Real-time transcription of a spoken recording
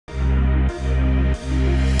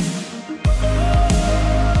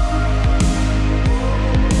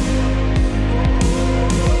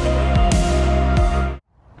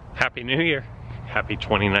Happy New Year. Happy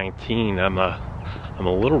 2019. I'm a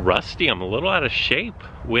little rusty. I'm a little out of shape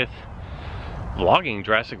with vlogging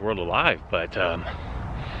Jurassic World Alive, but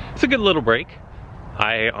it's a good little break.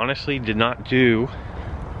 I honestly did not do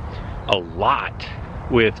a lot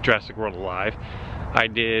with Jurassic World Alive. I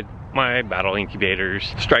did my battle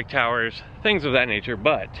incubators, strike towers, things of that nature,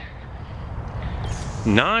 but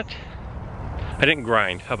I didn't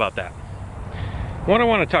grind. How about that? What I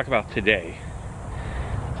want to talk about today,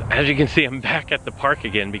 as you can see, I'm back at the park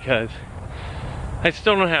again because I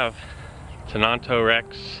still don't have Tenonto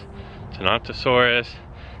Rex, Tenontosaurus,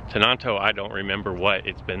 Tenonto, I don't remember what,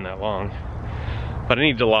 it's been that long. But I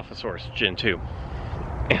need Dilophosaurus Gen 2.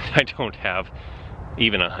 And I don't have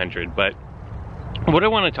even 100. But what I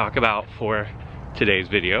want to talk about for today's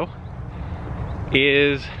video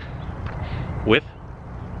is with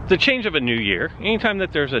the change of a new year. Anytime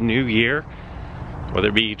that there's a new year, whether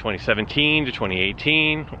it be 2017 to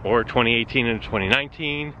 2018 or 2018 into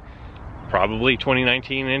 2019, probably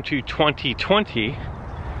 2019 into 2020,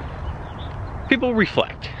 people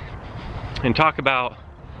reflect and talk about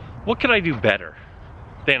what could I do better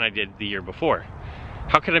than I did the year before?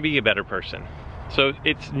 How can I be a better person? So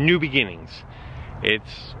it's new beginnings.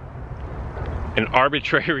 It's an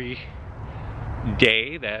arbitrary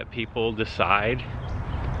day that people decide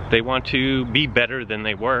they want to be better than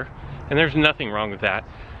they were. And there's nothing wrong with that,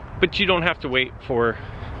 but you don't have to wait for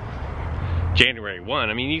January 1.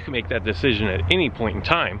 I mean, you can make that decision at any point in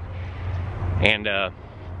time. And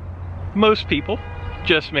most people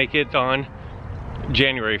just make it on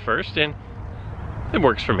January 1st, and it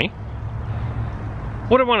works for me.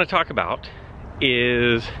 What I want to talk about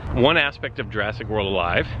is one aspect of Jurassic World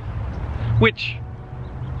Alive, which,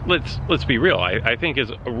 let's be real, I think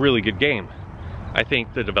is a really good game. I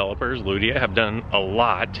think the developers, Ludia, have done a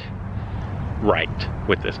lot right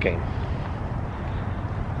with this game.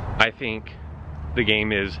 I think the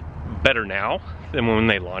game is better now than when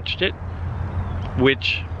they launched it,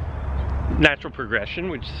 which natural progression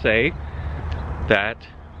would say that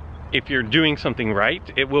if you're doing something right,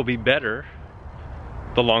 it will be better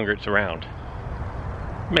the longer it's around.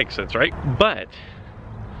 Makes sense, right? But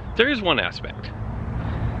there is one aspect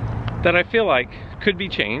that I feel like could be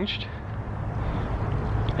changed,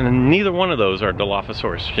 and neither one of those are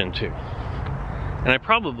Dilophosaurus Gen 2. And I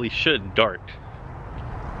probably should dart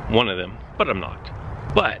one of them, but I'm not.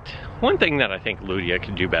 But one thing that I think Ludia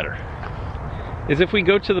could do better is if we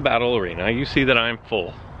go to the battle arena, you see that I'm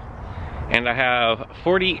full. And I have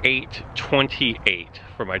 48-28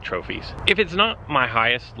 for my trophies. If it's not my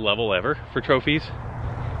highest level ever for trophies,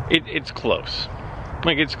 it's close.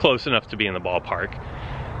 Like, it's close enough to be in the ballpark.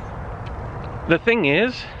 The thing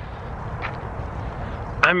is,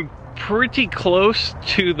 I'm pretty close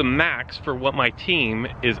to the max for what my team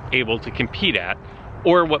is able to compete at,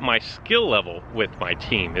 or what my skill level with my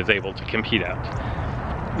team is able to compete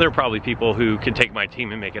at. There are probably people who could take my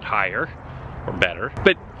team and make it higher or better,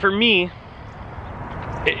 but for me,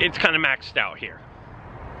 it's kind of maxed out here.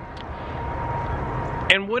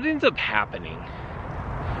 And what ends up happening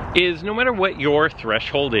is, no matter what your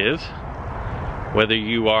threshold is, whether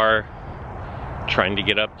you are trying to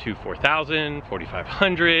get up to 4,000,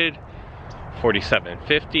 4,500,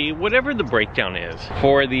 4,750, whatever the breakdown is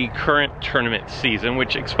for the current tournament season,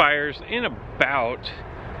 which expires in about,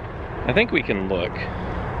 I think we can look,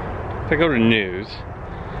 if I go to news,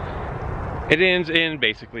 it ends in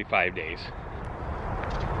basically 5 days.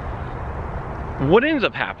 What ends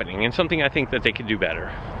up happening, and something I think that they could do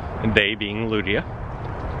better, and they being Ludia,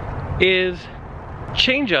 is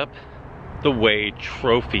change up the way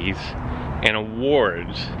trophies and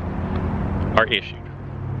awards are issued.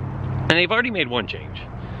 And they've already made one change.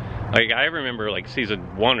 Like, I remember like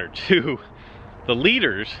season 1 or 2, the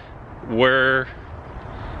leaders were,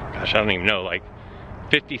 gosh, I don't even know, like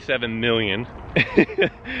 57 million.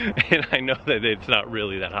 And I know that it's not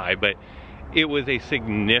really that high, but it was a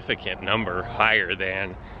significant number higher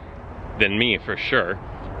than me for sure.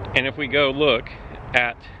 And if we go look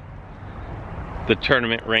at the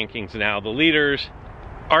tournament rankings now, the leaders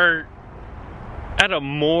are at a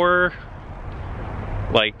more,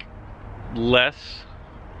 like, less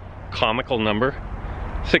comical number,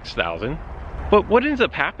 6,000. But what ends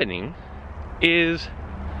up happening is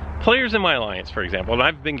players in my alliance, for example, and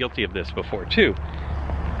I've been guilty of this before too,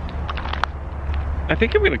 I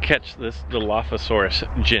think I'm gonna catch this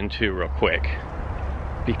Dilophosaurus Gen 2 real quick,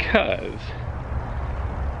 because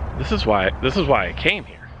this is why I came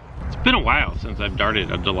here. It's been a while since I've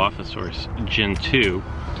darted a Dilophosaurus Gen 2,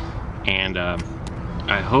 and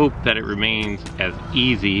I hope that it remains as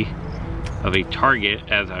easy of a target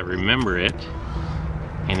as I remember it.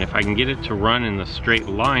 And if I can get it to run in the straight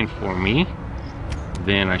line for me,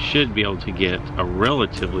 then I should be able to get a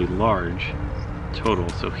relatively large total.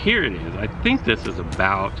 So here it is. I think this is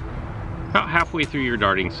about halfway through your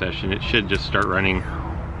darting session. It should just start running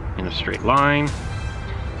in a straight line.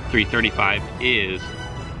 335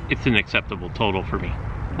 it's an acceptable total for me.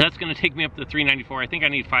 That's going to take me up to 394. I think I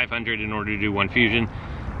need 500 in order to do one fusion.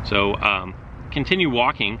 So continue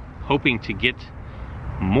walking, hoping to get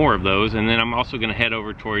more of those, and then I'm also going to head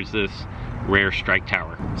over towards this rare strike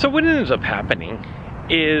tower. So what ends up happening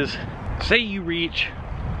is, say you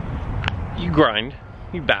grind,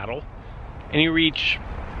 you battle, and you reach,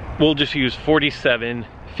 we'll just use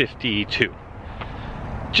 4752.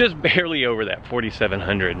 Just barely over that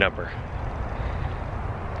 4700 number.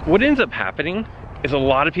 What ends up happening is a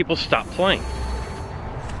lot of people stop playing.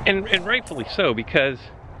 And rightfully so, because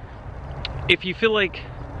if you feel like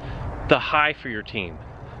the high for your team,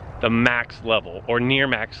 the max level or near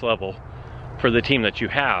max level for the team that you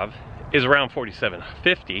have is around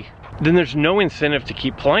 4750, then there's no incentive to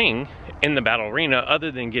keep playing in the battle arena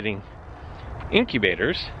other than getting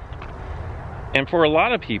incubators. And for a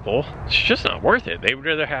lot of people, it's just not worth it. They would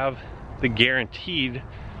rather have the guaranteed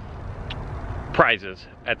prizes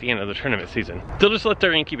at the end of the tournament season. They'll just let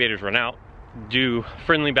their incubators run out, do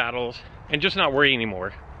friendly battles, and just not worry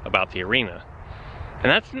anymore about the arena. And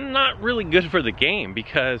that's not really good for the game,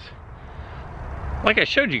 because like I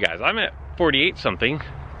showed you guys, I'm at 48 something,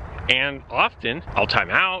 and often I'll time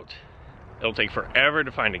out. It'll take forever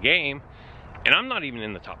to find a game, and I'm not even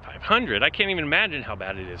in the top 500. I can't even imagine how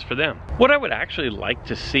bad it is for them. What I would actually like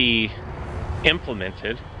to see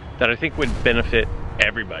implemented that I think would benefit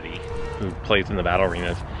everybody who plays in the battle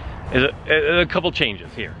arenas is a couple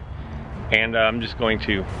changes here. And I'm just going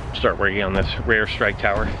to start working on this rare strike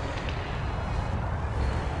tower.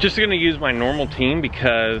 Just gonna use my normal team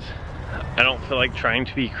because I don't feel like trying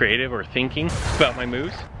to be creative or thinking about my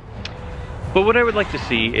moves. But what I would like to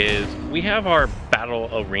see is, we have our battle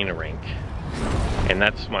arena rank, and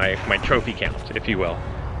that's my trophy count, if you will.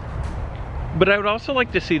 But I would also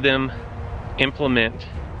like to see them implement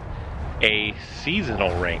a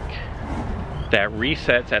seasonal rank that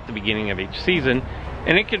resets at the beginning of each season,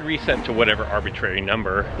 and it could reset to whatever arbitrary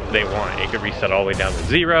number they want. It could reset all the way down to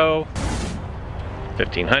 0,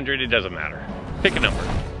 1500, it doesn't matter. Pick a number,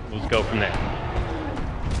 let's go from there.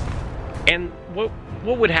 And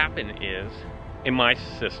what would happen is, in my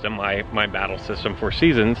system, my battle system for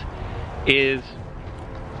seasons, is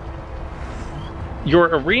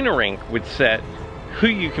your arena rank would set who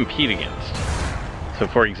you compete against. So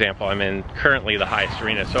for example, I'm in currently the highest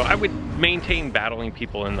arena, so I would maintain battling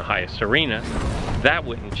people in the highest arena. That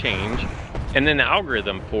wouldn't change. And then the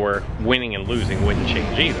algorithm for winning and losing wouldn't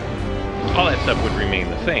change either. All that stuff would remain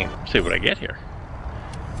the same. See what I get here.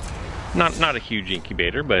 Not a huge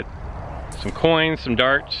incubator, but some coins, some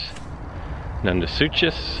darts,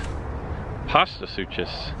 Nundasuchus,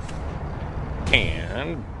 Pastasuchus,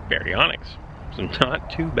 and Baryonyx. So not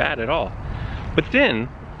too bad at all. But then,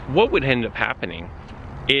 what would end up happening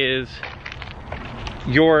is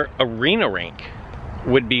your arena rank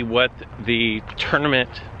would be what the tournament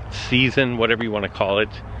season, whatever you want to call it,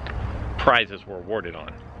 prizes were awarded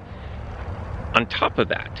on. On top of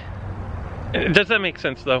that, does that make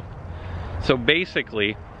sense though? So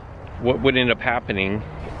basically, what would end up happening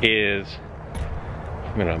is,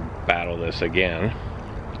 I'm gonna battle this again.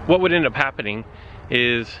 What would end up happening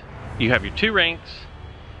is, you have your two ranks,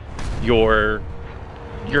 your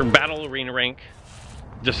battle arena rank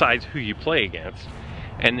decides who you play against,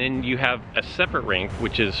 and then you have a separate rank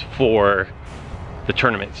which is for the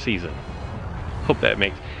tournament season. Hope that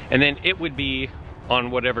makes, and then it would be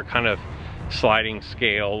on whatever kind of sliding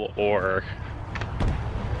scale or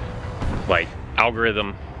like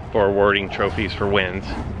algorithm for awarding trophies for wins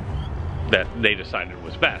that they decided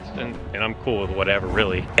was best, and I'm cool with whatever,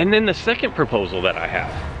 really. And then the second proposal that I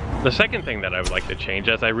have, the second thing that I would like to change,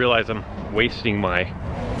 as I realize I'm wasting my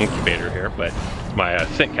incubator here, but my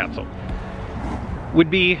scent capsule, would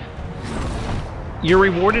be you're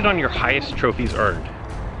rewarded on your highest trophies earned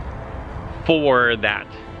for that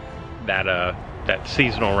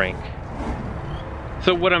seasonal rank.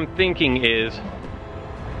 So what I'm thinking is,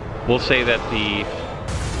 we'll say that the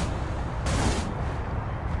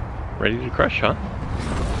ready to crush, huh?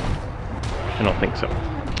 I don't think so.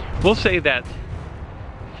 We'll say that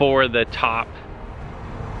for the top,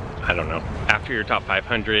 I don't know, after your top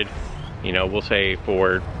 500, you know, we'll say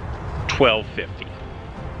for 1250.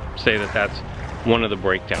 Say that that's one of the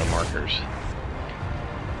breakdown markers.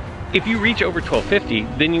 If you reach over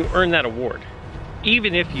 1250, then you earn that award,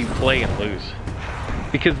 even if you play and lose.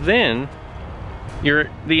 Because then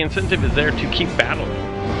the incentive is there to keep battling.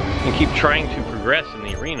 and keep trying to progress in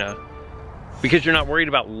the arena because you're not worried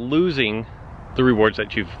about losing the rewards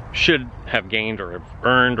that you should have gained or have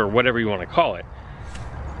earned or whatever you want to call it.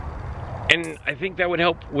 And I think that would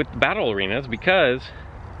help with the battle arenas because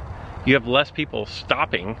you have less people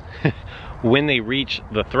stopping when they reach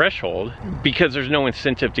the threshold because there's no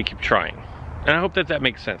incentive to keep trying. And I hope that that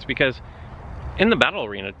makes sense because in the battle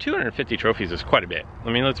arena, 250 trophies is quite a bit.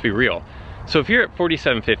 I mean, let's be real. So if you're at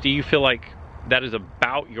 4750, you feel like that is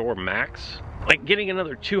about your max. Like getting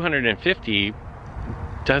another 250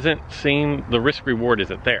 doesn't seem, the risk reward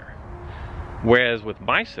isn't there. Whereas with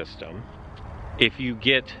my system, if you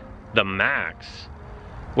get the max,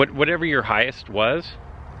 whatever your highest was,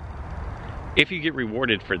 if you get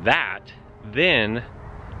rewarded for that, then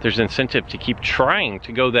there's incentive to keep trying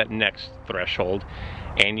to go that next threshold,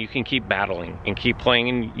 and you can keep battling and keep playing,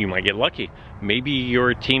 and you might get lucky. Maybe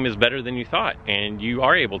your team is better than you thought and you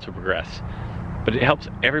are able to progress. But it helps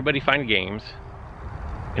everybody find games,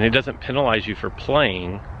 and it doesn't penalize you for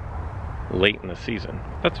playing late in the season.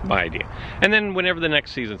 That's my idea. And then whenever the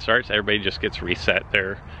next season starts, everybody just gets reset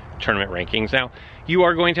their tournament rankings. Now, you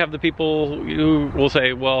are going to have the people who will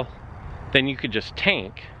say, well, then you could just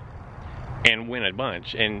tank and win a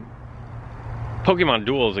bunch. And Pokemon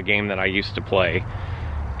Duel is a game that I used to play,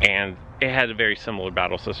 and it had a very similar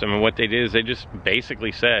battle system. And what they did is they just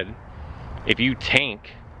basically said, if you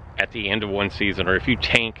tank at the end of one season, or if you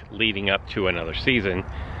tank leading up to another season,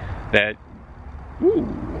 that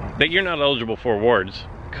you're not eligible for awards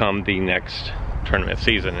come the next tournament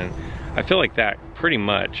season. And I feel like that pretty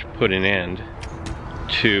much put an end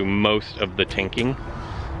to most of the tanking.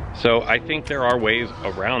 So I think there are ways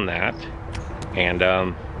around that. And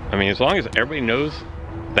I mean, as long as everybody knows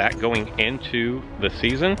that going into the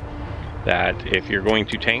season, that if you're going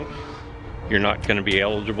to tank, you're not going to be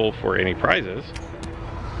eligible for any prizes,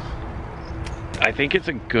 I think it's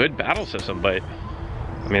a good battle system. But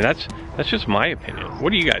I mean, that's just my opinion.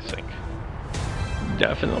 What do you guys think?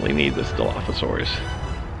 Definitely need this Dilophosaurus.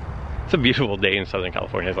 It's a beautiful day in Southern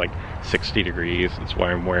California. It's like 60 degrees. That's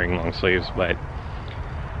why I'm wearing long sleeves, but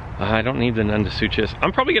I don't need the Nundasuchus.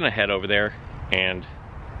 I'm probably gonna head over there and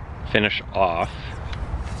finish off.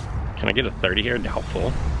 Can I get a 30 here?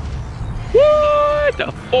 Doubtful. What?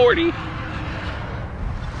 A 40?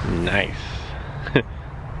 Nice.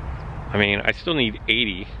 I mean, I still need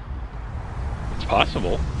 80. It's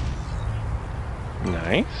possible.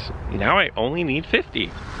 Nice. Now I only need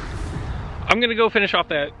 50. I'm gonna go finish off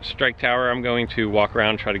that strike tower. I'm going to walk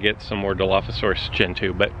around, try to get some more Dilophosaurus Gen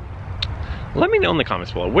 2, but let me know in the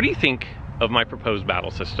comments below. What do you think of my proposed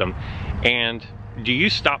battle system? And do you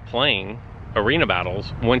stop playing arena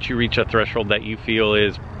battles once you reach a threshold that you feel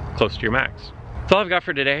is close to your max? That's all I've got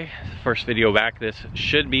for today. First video back. This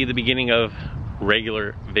should be the beginning of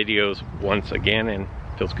regular videos once again, and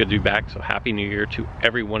feels good to be back. So happy New Year to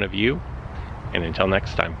every one of you, and until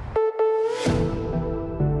next time.